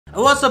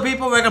What's up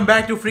people, welcome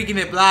back to Freaking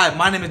Ape Live.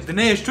 My name is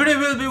Dinesh. Today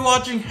we'll be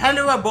watching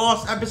HELLUVA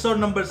Boss episode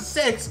number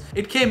 6.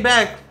 It came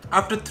back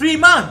after 3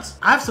 months.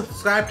 I've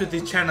subscribed to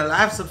this channel.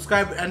 I've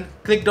subscribed and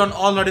clicked on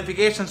all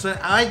notifications so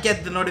I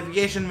get the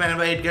notification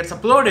whenever it gets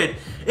uploaded.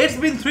 It's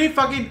been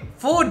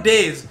 4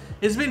 days.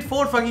 It's been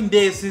 4 fucking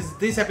days since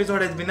this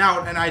episode has been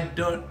out and I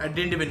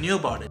didn't even knew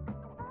about it.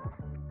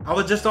 I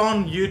was just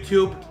on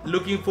YouTube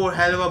looking for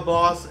HELLUVA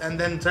Boss and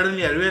then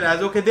suddenly I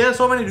realized, okay, there are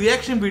so many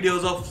reaction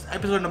videos of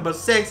episode number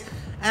 6.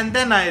 And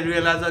then I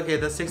realized, okay,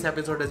 the 6th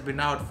episode has been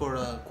out for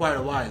quite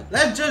a while.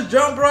 Let's just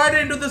jump right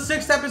into the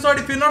 6th episode.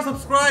 If you're not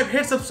subscribed,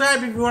 hit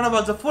subscribe if you want to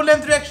watch the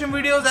full-length reaction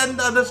videos and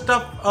the other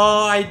stuff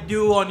I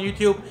do on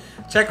YouTube.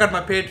 Check out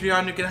my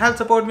Patreon. You can help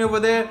support me over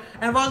there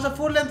and watch the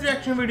full-length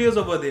reaction videos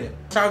over there.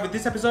 Start with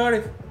this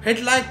episode.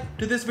 Hit like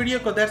to this video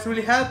because that's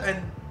really help.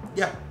 And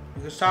yeah,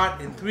 you can start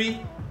in 3,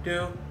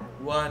 2,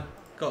 1,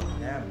 go.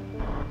 Damn.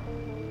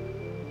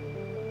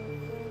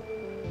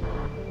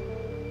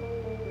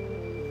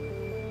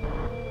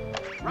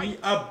 We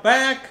are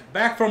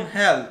back from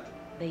hell.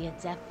 They are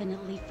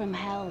definitely from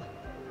hell.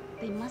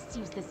 They must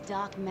use this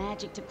dark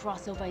magic to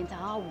cross over into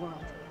our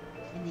world.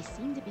 And they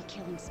seem to be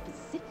killing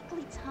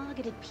specifically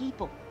targeted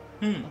people.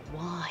 But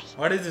why?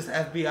 What is this,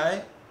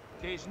 FBI?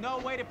 There's no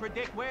way to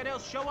predict where they'll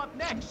show up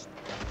next.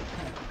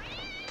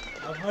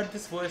 I've heard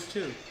this voice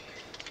too.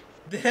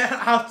 They're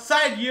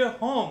outside your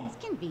home.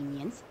 It's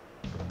convenience.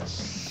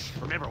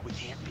 Remember, we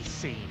can't be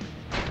seen.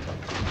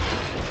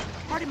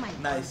 Pardon my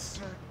Nice. words,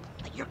 sir,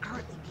 but you're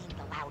currently being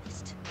the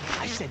loudest.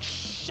 I said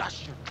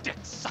shush your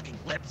dick-sucking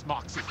lips,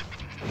 Moxie.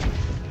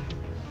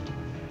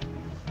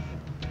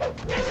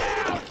 Get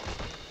down!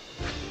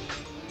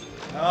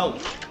 Oh.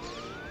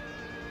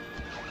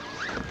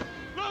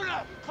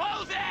 Luna,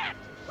 close it!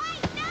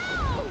 Wait,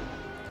 no!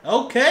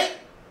 Okay.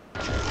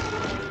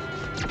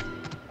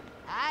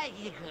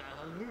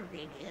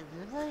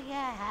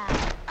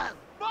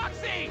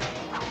 Moxie!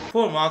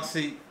 Poor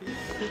Moxie.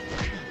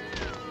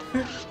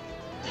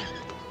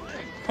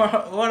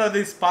 What are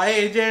these spy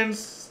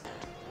agents?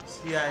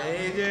 CIA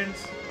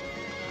agents?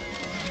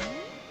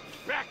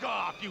 Back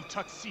off, you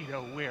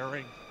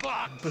tuxedo-wearing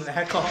fuck!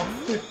 Black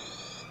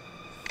off.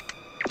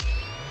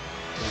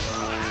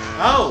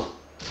 Oh.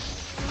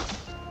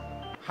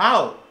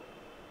 How?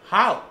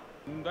 How?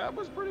 That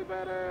was pretty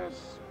badass.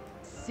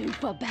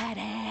 Super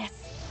badass.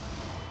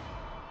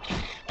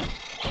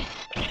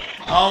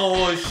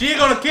 Oh, she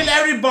gonna kill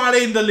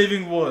everybody in the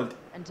living world.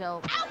 Until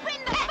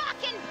Open the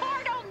fucking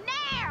portal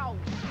now!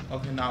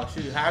 Okay, now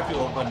she have to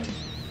open it.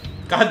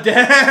 God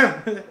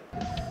damn!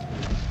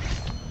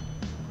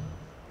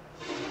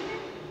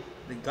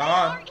 They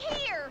gone. We're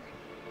here!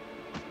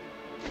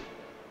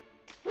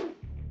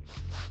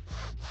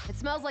 it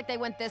smells like they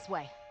went this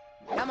way.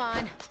 Come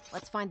on,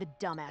 let's find the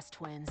dumbass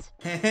twins.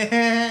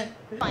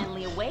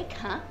 Finally awake,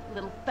 huh,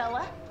 little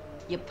fella?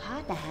 Your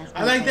partner has.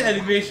 I like the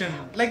animation.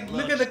 Like,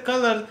 look at the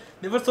color.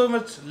 They were so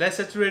much less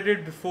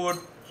saturated before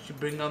she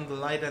bring on the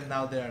light, and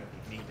now they're.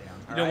 Knee down.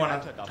 You don't want to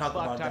I took talk a fuck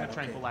about ton that. of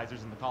Okay.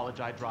 tranquilizers in the college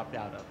I dropped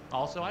out of.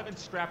 Also, I've been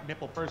strapped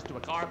nipple first to a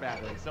car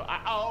battery, so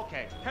oh,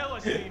 okay. Hella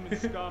demon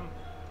scum.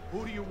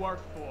 Who do you work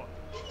for?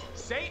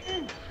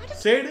 Satan?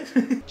 Say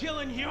it.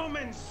 Killing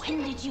humans!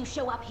 When did you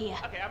show up here?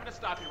 Okay, I'm gonna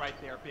stop you right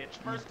there, bitch.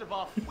 First of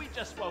all, we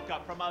just woke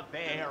up from a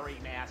very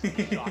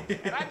nasty shock,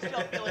 and I'm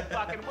still feeling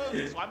fucking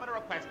woozy, so I'm gonna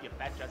request you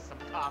fetch us some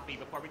coffee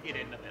before we get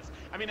into this.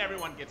 I mean,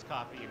 everyone gets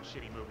coffee in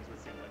shitty movies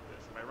with scenes like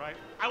this, am I right?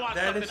 I want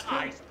That something is true.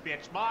 iced,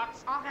 bitch.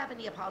 Mox? I'll have a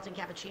Neapolitan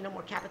cappuccino,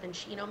 more cappa than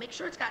chino. Make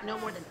sure it's got no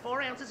more than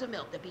 4 ounces of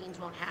milk. The beans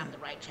won't have the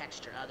right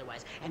texture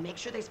otherwise. And make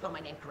sure they spell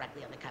my name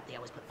correctly on the cup. They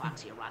always put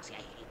Foxy or Roxy.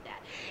 I hate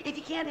that. If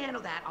you can't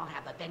handle that, I'll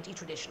have a venti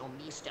traditional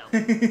misto.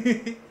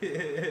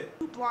 2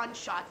 blonde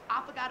shots,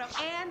 affogato,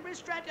 and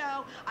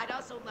ristretto. I'd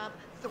also love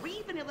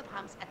 3 vanilla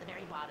pumps at the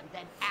very bottom.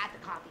 Then add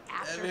the coffee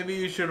after. Maybe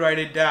you should write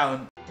it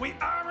down. We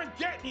aren't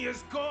getting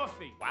his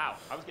coffee! Wow,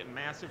 I was getting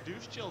massive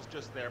douche chills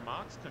just there,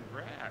 Mox.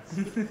 Congrats.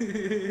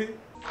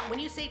 When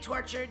you say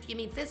tortured, you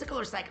mean physical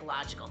or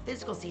psychological?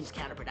 Physical seems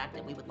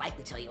counterproductive. We would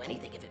likely tell you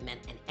anything if it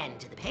meant an end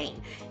to the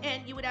pain.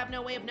 And you would have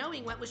no way of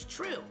knowing what was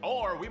true.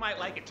 Or we might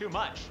like it too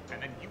much,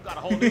 and then you got a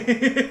hold of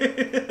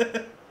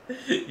it.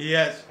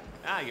 Yes.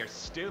 Ah, you're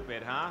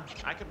stupid, huh?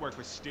 I could work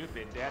with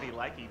stupid, daddy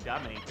likey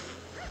dummy.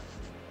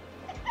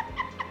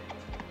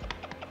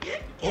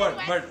 What?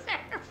 But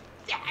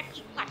Daddy,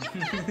 you better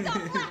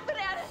stop laughing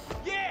at it.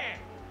 Yeah!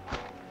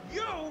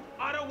 You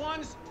are the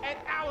ones at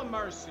our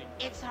mercy.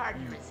 It's hard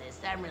to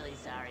resist. I'm really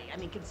sorry. I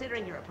mean,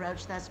 considering your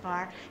approach thus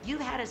far, you've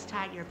had us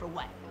tied here for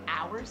what,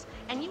 hours?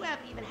 And you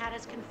haven't even had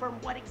us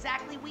confirm what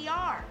exactly we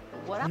are.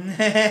 What up?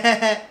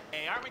 Hey,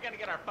 aren't we gonna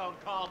get our phone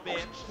call,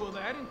 bitch? Well,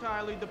 that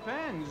entirely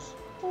depends.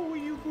 Who are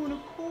you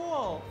gonna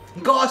call?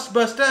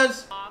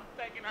 Ghostbusters. I'm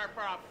taking her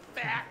for a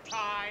fat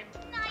time.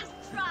 Nice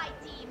try,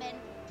 demon.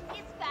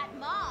 His fat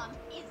mom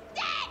is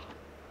dead.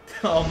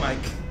 Oh my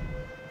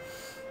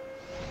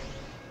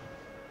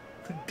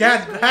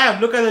God damn,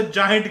 look at the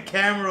giant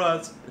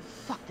cameras.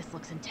 Fuck, this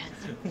looks intense.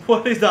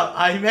 What is the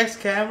IMAX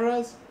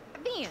cameras?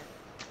 There.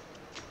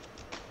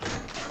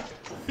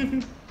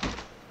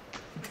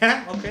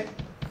 Damn, okay.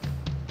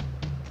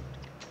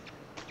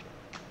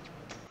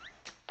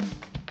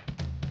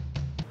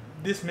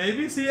 This may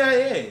be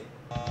CIA.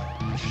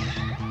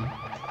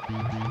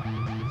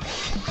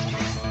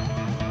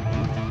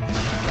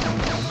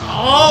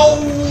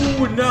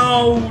 Oh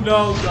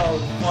no,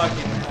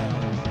 fucking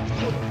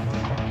hell.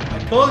 I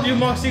told you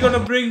Moxie gonna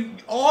bring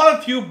all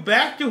of you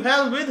back to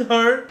hell with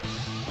her.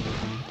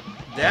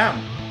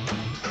 Damn.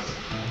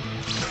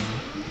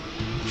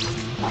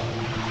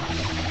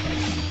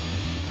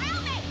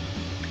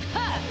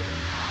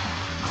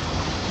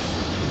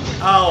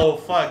 Oh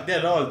fuck,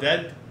 they're all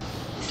dead.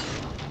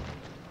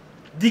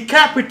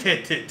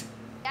 Decapitated.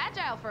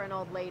 Agile for an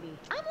old lady.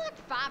 I'm like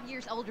 5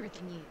 years older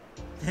than you.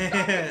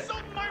 So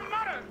my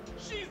mother,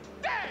 she's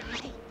dead.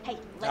 Hey,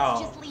 let's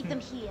just leave them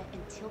here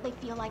until they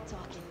feel like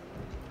talking.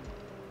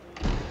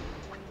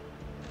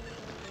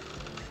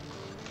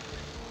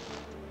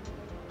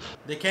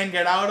 They can't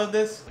get out of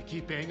this? We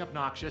keep being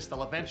obnoxious,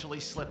 they'll eventually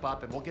slip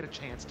up and we'll get a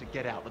chance to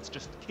get out. Let's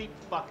just keep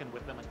fucking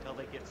with them until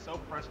they get so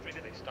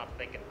frustrated they stop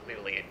thinking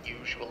clearly. It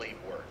usually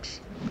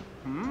works.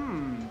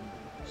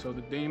 So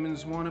the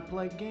demons want to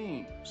play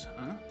games,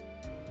 huh?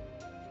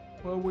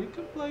 Well, we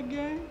could play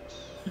games.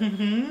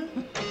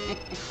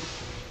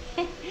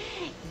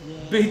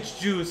 Bitch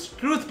juice.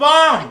 Truth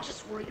bomb! I'm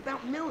just worried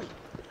about Millie.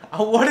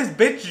 What is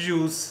bitch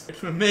juice?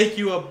 It will make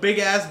you a big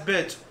ass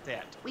bitch.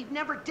 Dead. We've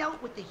never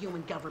dealt with the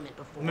human government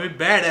before. Maybe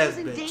badass Millie was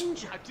in bitch.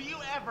 danger. Do you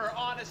ever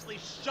honestly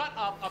shut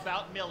up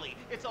about Millie?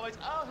 It's always,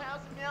 oh,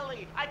 how's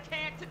Millie? I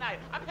can't tonight.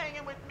 I'm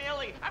hanging with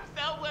Millie. I'm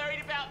so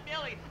worried about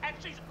Millie. And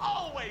she's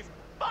always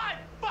 5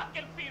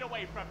 fucking feet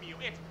away from you.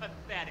 It's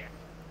pathetic.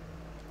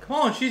 Come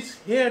on, she's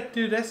here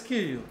to rescue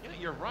you. Yeah,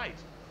 you're right.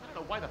 I don't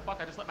know why the fuck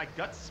I just let my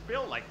guts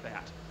spill like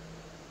that.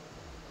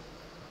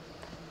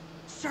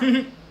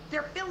 Sir,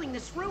 they're filling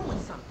this room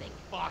with something.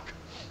 Fuck.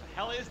 What the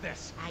hell is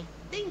this? I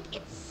think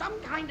it's some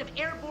kind of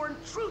airborne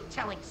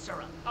truth-telling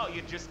syrup. Oh,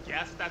 you just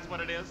guessed that's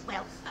what it is?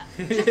 Well,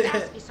 just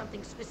ask me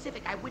something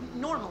specific I wouldn't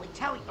normally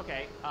tell you.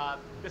 Okay,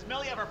 does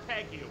Millie ever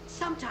peg you?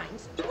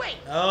 Sometimes. Wait.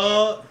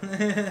 Oh.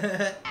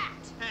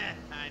 Act.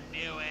 I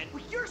knew it.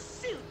 Well, your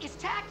suit is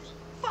tacky.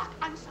 Fuck,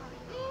 I'm sorry.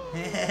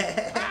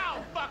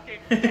 How fucking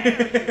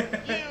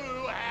dare you?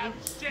 You have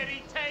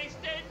shitty taste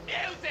in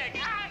music.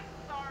 I'm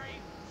sorry.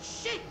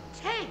 Shit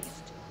taste.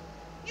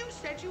 You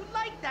said you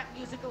liked that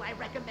musical I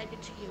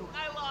recommended to you.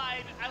 I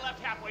lied. I left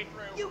halfway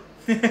through. You.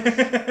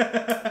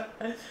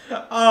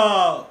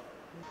 Oh.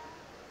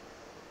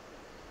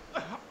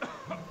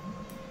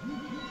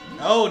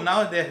 Oh,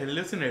 now they're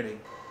hallucinating.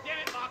 Damn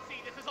it,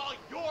 Moxie. This is all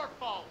your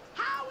fault.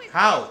 How is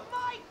How? this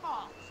my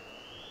fault?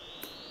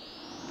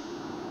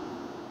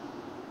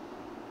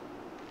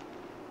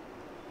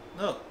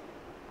 No.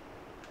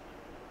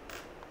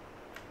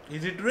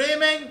 Is it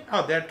dreaming?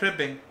 Oh, they're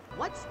tripping.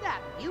 What's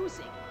that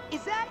music?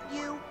 Is that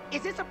you?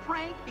 Is this a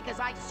prank? Because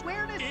I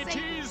swear to It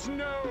Satan. is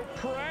no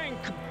prank,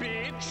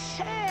 bitch.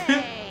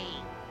 Hey!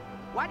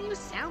 Why do you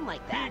sound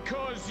like that?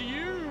 Because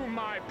you,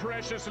 my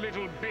precious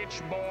little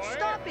bitch boy,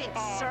 Stop it,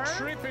 are sir.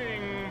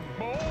 tripping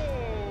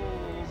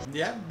balls.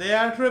 Yeah, they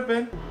are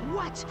tripping.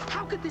 What?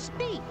 How could this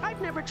be?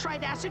 I've never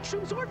tried acid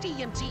shrooms or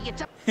DMT.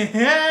 It's a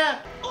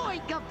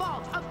Oi,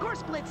 Gavalt! Of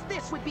course, Blitz,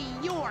 this would be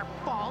your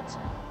fault.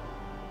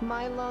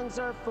 My lungs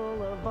are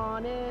full of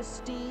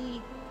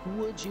honesty.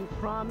 Would you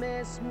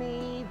promise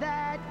me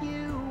that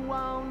you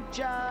won't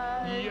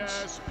judge?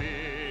 Yes,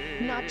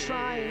 bitch. Not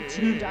trying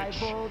to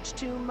divulge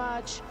too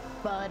much,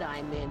 but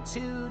I'm in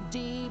too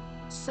deep.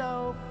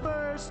 So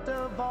first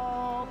of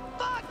all,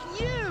 fuck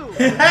you!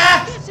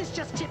 This is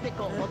just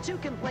typical. While two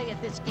can play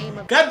at this game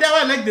of God damn,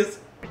 I like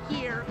this.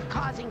 here,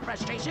 causing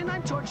frustration,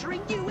 I'm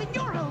torturing you in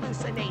your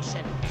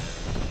hallucination.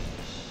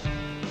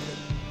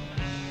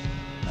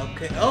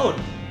 Okay, oh.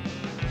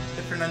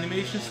 Different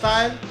animation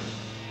style.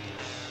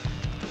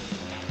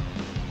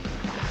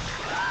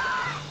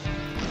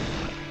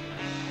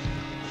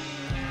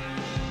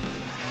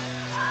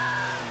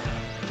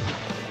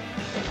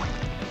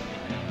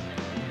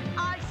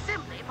 I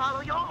simply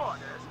follow your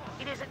orders.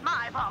 It isn't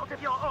my fault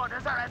if your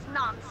orders are as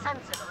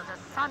nonsensical as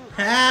a sun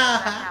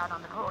out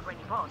on the cold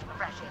rainy balls of a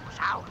fresh April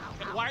shower.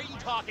 And why are you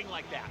talking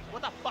like that?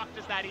 What the fuck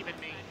does that even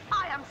mean?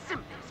 I am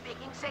simply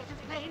speaking Satan's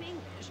plain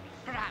English.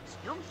 Perhaps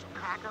you should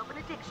crack open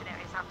a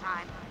dictionary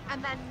sometime,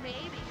 and then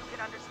maybe you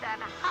can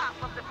understand half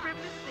of the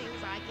frivolous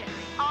things I carry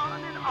on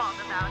and on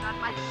about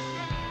on my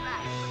steady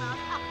life without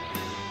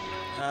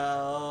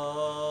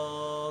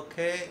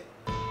Okay.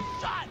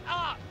 Shut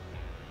up!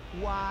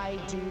 Why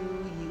do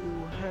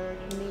you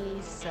hurt me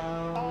so?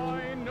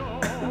 I know.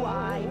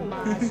 Why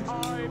must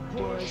I you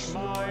push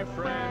my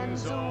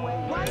friends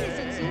away? Why does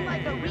it seem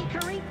like a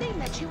recurring thing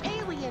that you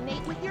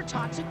alienate with your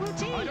toxic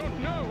routine? I don't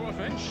know.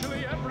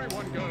 Eventually,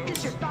 everyone goes.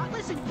 Because you're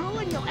thoughtless and cruel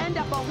and you'll end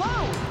up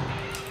alone.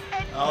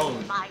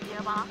 Oh. My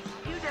dear boss,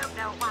 you don't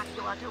know what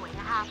you are doing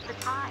half the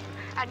time.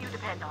 And you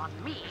depend on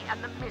me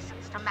and the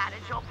missus to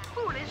manage your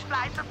foolish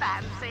flights of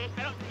fancy.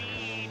 I don't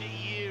need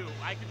you.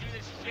 I can do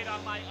this shit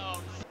on my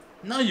own.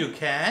 No, you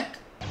can't.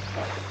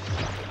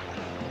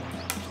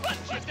 But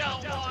you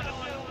don't want to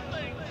do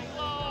things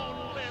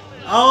alone with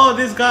me. Oh,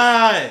 this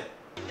guy!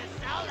 The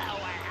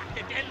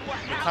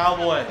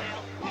cowboy.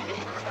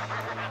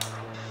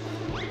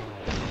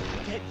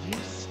 Yet you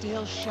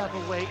still shove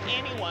away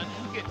anyone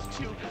who gets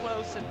too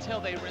close until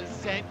they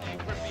resent you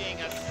for being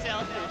a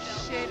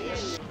selfish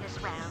shitty.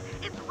 This round,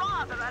 it's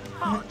rather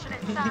unfortunate,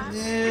 sir,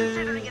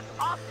 considering it's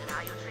often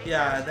how you treat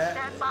Yeah, those who that.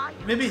 stand by you.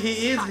 Maybe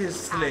he is his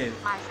Sometimes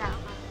slave. myself.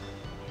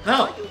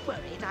 No! Are you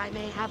worried I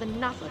may have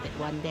enough of it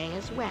one day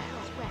as well?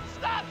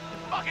 Stop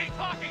fucking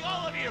talking,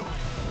 all of you!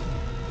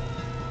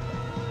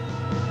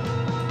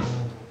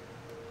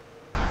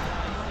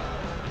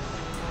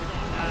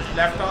 He's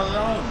left all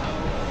alone.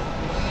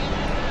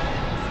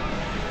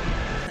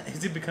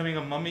 Is he becoming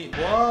a mummy?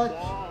 What?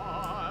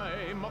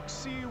 Why,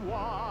 Moxie,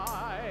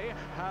 why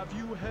have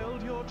you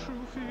held your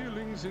true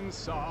feelings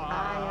inside?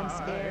 I am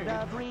scared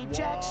of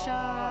rejection.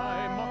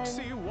 Why,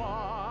 Moxie,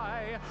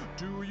 why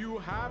do you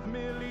have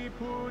merely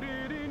put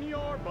it in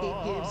your butt?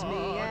 It gives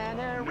me an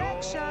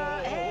erection.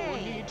 No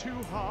Hey. need to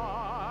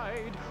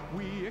hide.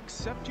 We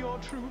accept your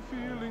true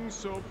feelings,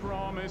 so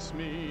promise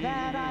me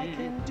That I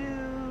can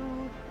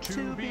do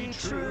to be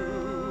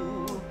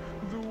true.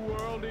 The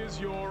world is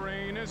your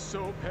anus,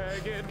 so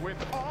peg it with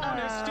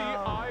honesty.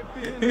 I've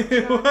been a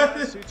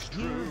jackass, it's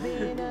true.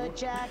 Been a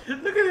jack.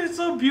 Look at it,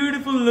 so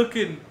beautiful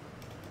looking.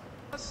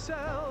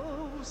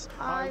 Ourselves,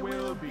 I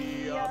will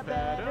be a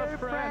better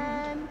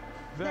friend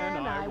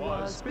than I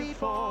was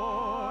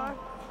before.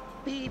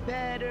 Be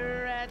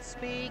better at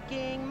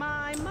speaking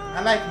my mind.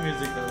 I like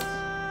musicals.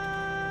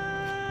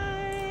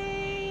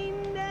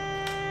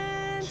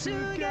 And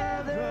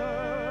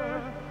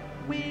together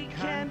we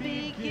can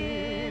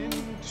begin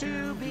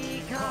to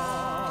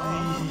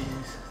become.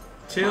 Please.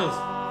 Chills.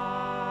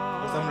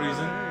 For some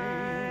reason.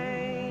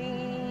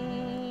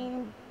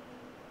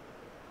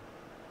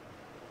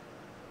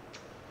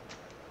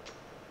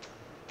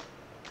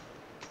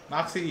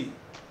 Moxie.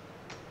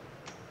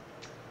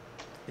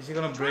 Is she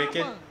gonna break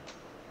it?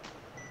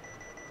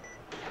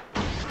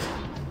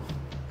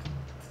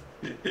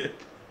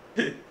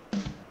 They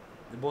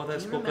both have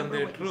Do you spoken remember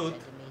their what you truth.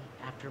 said to me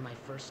after my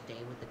first day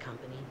with the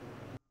company?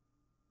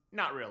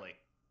 Not really.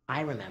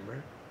 I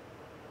remember.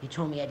 You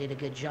told me I did a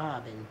good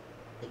job and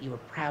that you were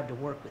proud to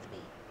work with me.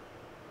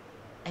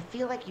 I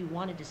feel like you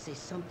wanted to say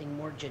something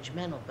more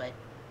judgmental, but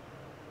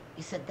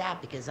you said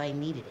that because I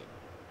needed it.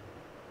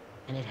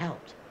 And it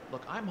helped.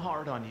 Look, I'm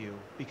hard on you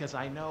because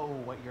I know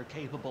what you're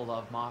capable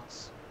of,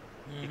 Mox.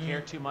 You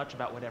care too much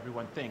about what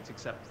everyone thinks,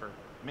 except for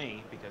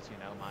me, because, you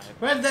know, my...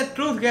 Well, that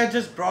truth guy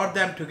just brought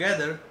them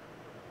together.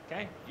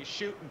 Okay? You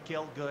shoot and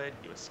kill good,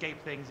 you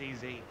escape things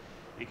easy,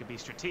 you can be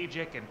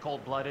strategic and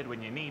cold-blooded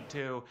when you need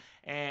to,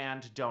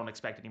 and don't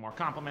expect any more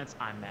compliments.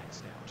 I'm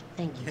maxed out.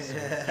 Thank you,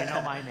 sir. You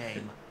know my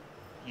name.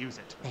 Use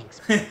it. Thanks.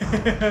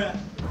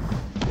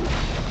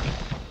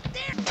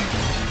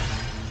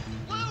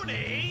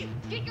 Looney!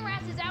 Get your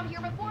asses out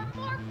here before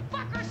more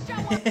fuckers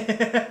show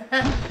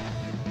up!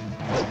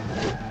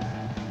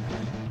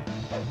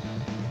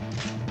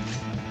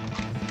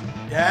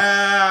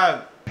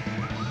 Yeah.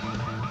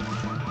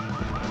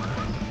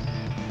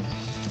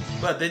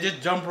 But they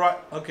just jump right.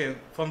 Okay,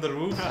 from the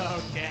roof.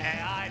 Okay,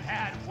 I've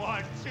had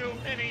one too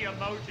many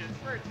emotions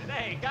for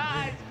today,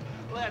 guys.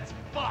 Let's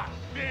fuck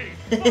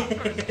these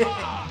fuckers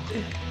off!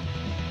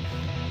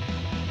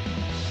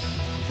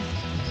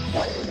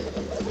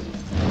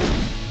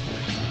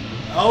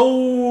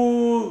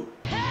 Oh.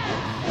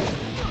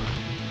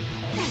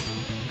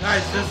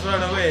 Guys, just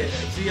run away.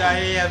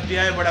 CIA,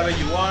 FBI, whatever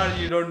you are,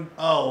 you don't.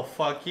 Oh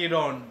fuck, you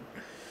don't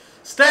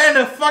stand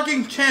a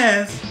fucking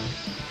chance.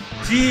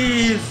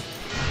 Jeez.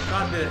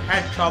 Got the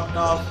head chopped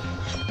off.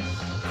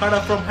 Cut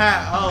off from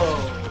hat.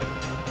 Oh.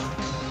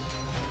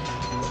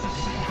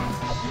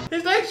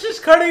 It's like she's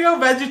cutting up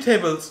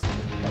vegetables.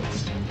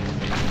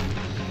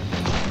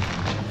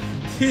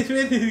 Where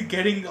is he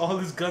getting all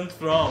his guns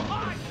from?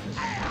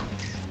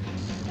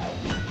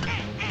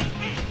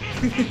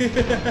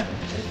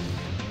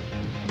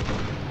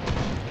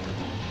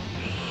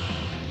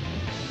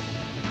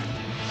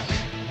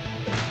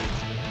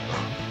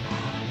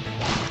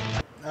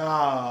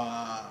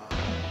 Ah.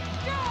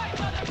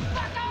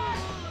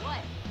 What?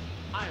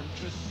 I'm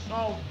just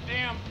so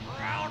damn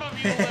proud of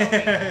you,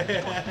 Looney.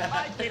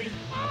 I'm kidding.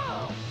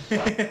 Oh.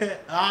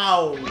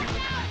 Ow.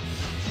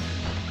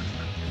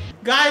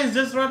 Guys,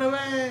 just run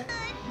away.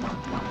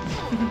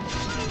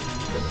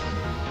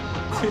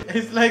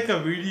 It's like a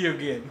video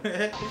game.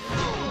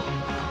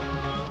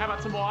 How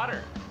about some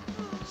water?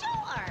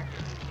 Sure!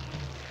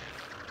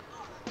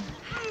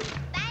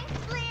 Thanks,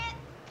 Flint!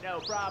 No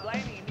problem,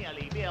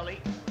 Millie Billy.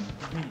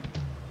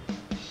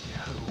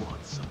 Who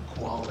wants some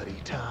quality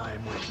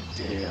time with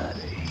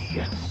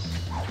Daddy?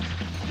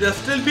 There's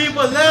still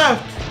people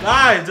left.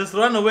 Guys, just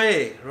run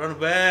away. Run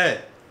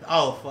away.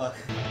 Oh, fuck.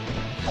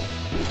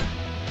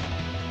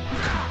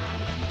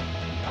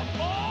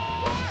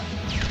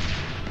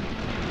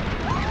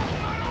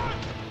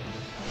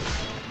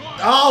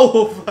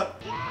 Oh, fuck.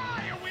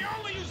 Why are we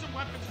only using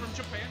weapons from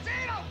Japan's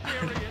Edo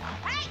period?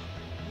 Hey!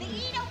 The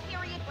Edo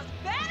period was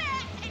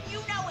badass and you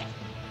know it!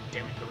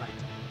 Damn it, you're right.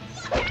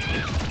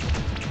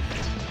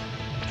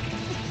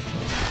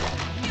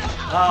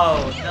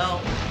 Oh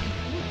no.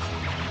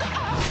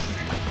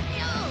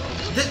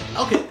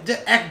 Okay,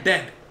 just act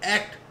dead.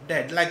 Act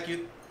dead. Like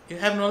you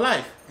have no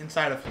life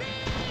inside of you.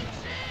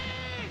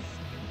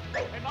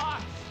 Hey,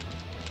 boss!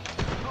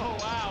 Oh,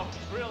 wow.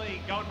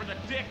 Really going for the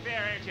dick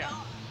there, ain't you?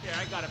 Here,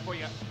 I got it for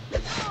you.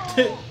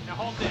 Now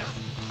hold this.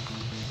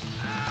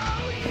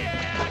 Oh,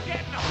 yeah!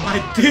 Getting My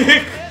hard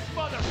dick!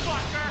 on this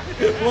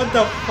motherfucker! What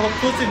the fuck?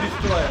 Pussy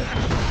destroyer.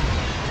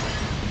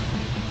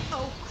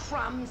 Oh,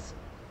 crumbs.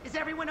 Is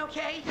everyone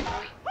okay?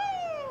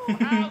 Woo!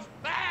 How's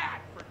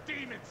that for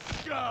demon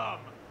scum?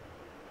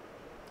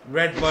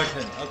 Red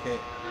button. Okay.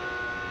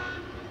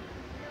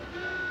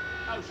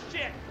 Oh,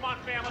 shit! Come on,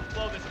 fam, let's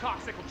blow this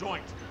cocksickle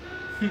joint.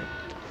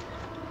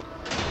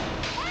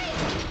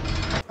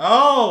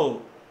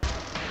 Oh!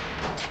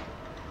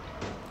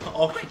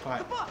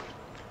 Occupied.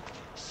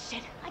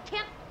 Shit, I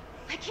can't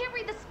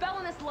read the spell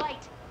in this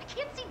light. I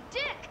can't see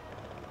dick.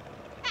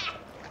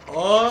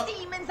 Oh.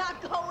 Demons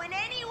aren't going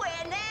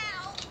anywhere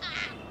now.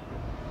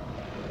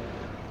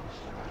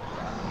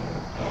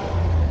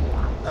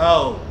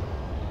 Oh.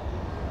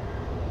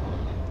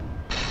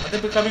 Are they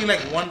becoming like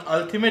one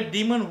ultimate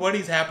demon? What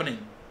is happening?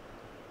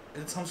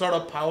 Is it some sort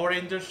of Power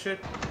Ranger shit?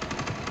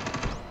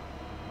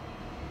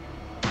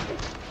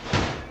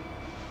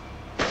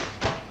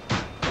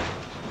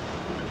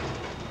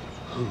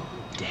 Who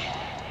dare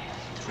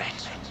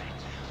threaten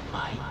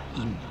my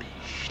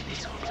impish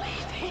little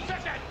plaything?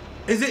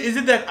 Is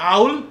it that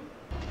owl?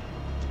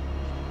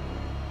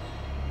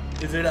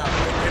 Is it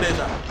owl? It is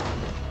owl.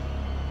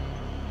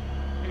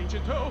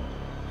 Agent Ho!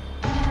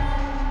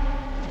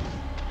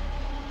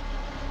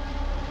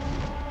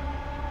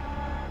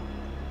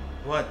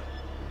 What?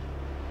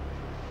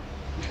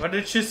 What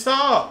did she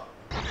saw?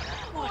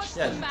 What's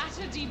Yes. the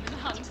matter, demon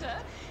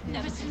hunter?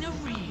 Never seen a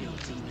real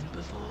demon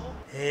before.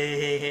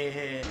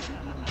 Hey.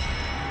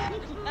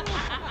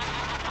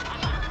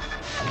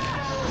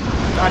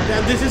 God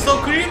damn, this is so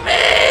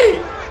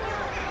creepy!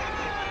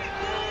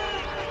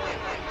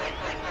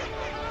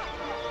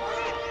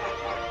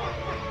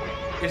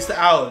 It's the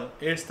owl.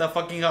 It's the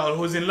fucking owl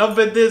who's in love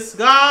with this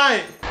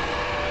guy.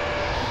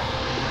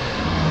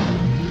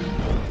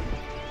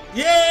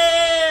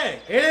 Yeah!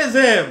 It is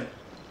him.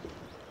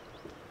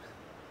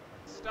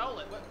 Stole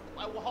it?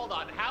 Well, hold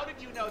on. How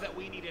did you know that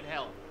we needed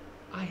help?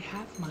 I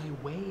have my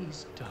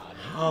ways, darling.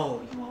 Oh.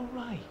 Are you all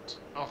right?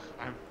 Oh,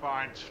 I'm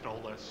fine,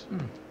 Stolas.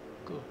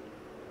 Good.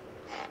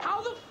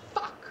 How the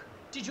fuck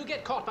did you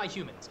get caught by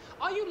humans?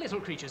 Are you little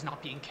creatures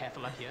not being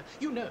careful up here?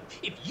 You know,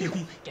 if you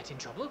get in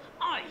trouble,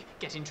 I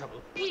get in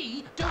trouble.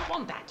 We don't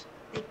want that.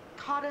 They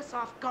caught us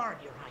off guard,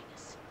 Your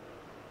Highness.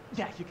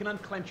 Yeah, you can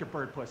unclench your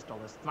bird puss,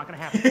 Stolas. It's not gonna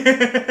happen.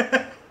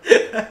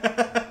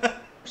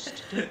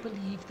 Just don't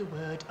believe the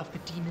word of the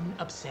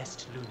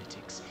demon-obsessed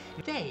lunatics.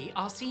 They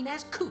are seen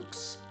as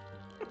kooks.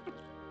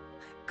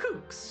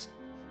 Kooks?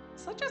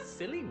 Such a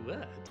silly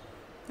word.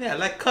 Yeah,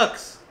 like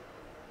cucks.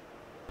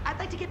 I'd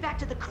like to get back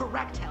to the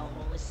correct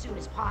hellhole as soon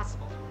as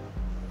possible.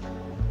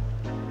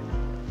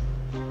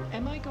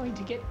 Am I going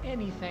to get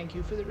any thank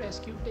you for the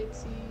rescue,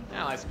 Bitsy?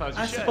 Well, I suppose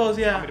you I should. suppose,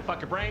 yeah. Want me to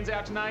fuck your brains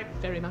out tonight?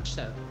 Very much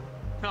so.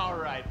 All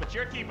right, but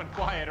you're keeping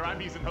quiet or I'm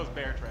using those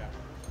bear traps.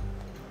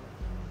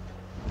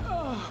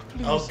 Oh,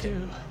 please Okay.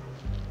 do.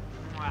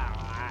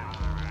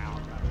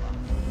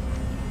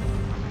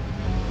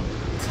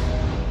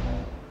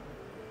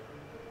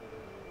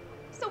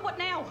 So what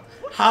now?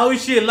 How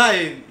is she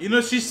alive? You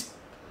know, she's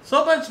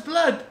so much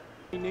blood.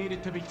 He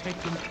needed to be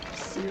taken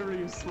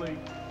seriously.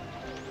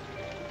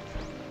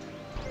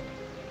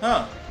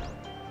 Huh.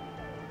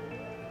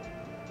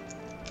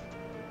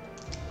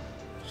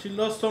 She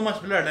lost so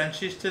much blood and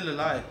she's still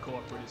alive.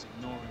 Corporate is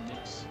ignoring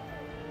this.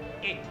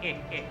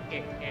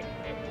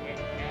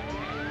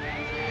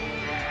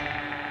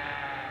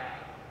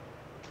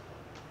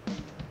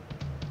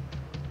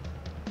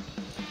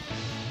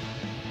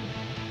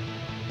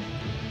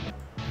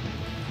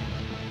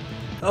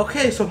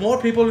 Okay, so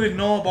more people will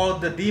know about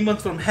the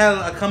demons from hell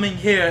are coming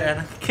here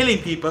and killing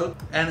people,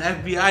 and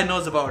FBI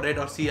knows about it,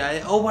 or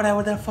CIA, or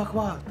whatever the fuck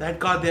was. That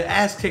got their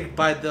ass kicked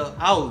by the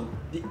owl.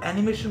 The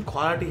animation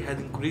quality has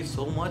increased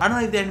so much. I don't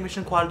know if the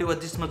animation quality was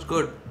this much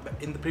good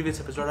in the previous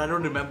episode. I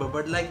don't remember,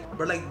 but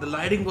the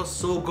lighting was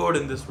so good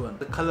in this one.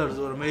 The colors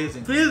were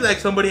amazing. Feels like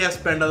somebody has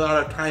spent a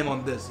lot of time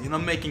on this, you know,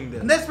 making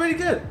this. And that's pretty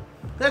good.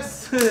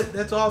 That's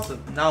that's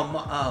awesome.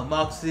 Now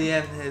Moxie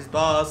and his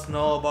boss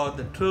know about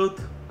the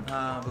truth.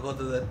 Because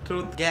of the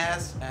truth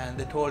gas, and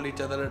they told each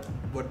other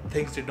what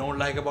things they don't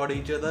like about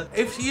each other.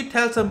 If you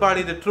tell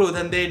somebody the truth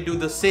and they do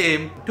the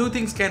same, two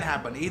things can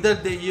happen. Either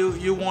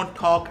you won't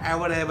talk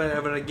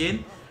ever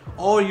again,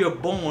 or your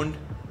bond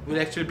will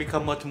actually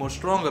become much more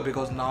stronger,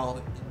 because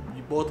now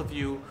both of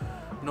you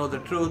know the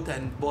truth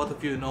and both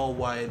of you know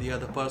why the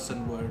other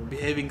person were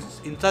behaving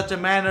in such a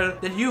manner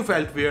that you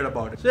felt weird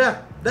about it. So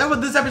yeah, that was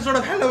this episode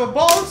of HELLUVA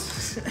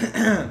Boss.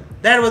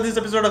 That was this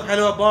episode of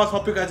HELLUVA Boss.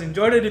 Hope you guys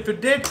enjoyed it. If you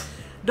did,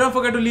 don't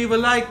forget to leave a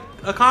like,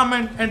 a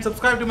comment, and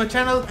subscribe to my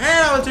channel. And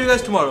I will see you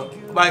guys tomorrow.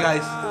 Bye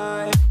guys.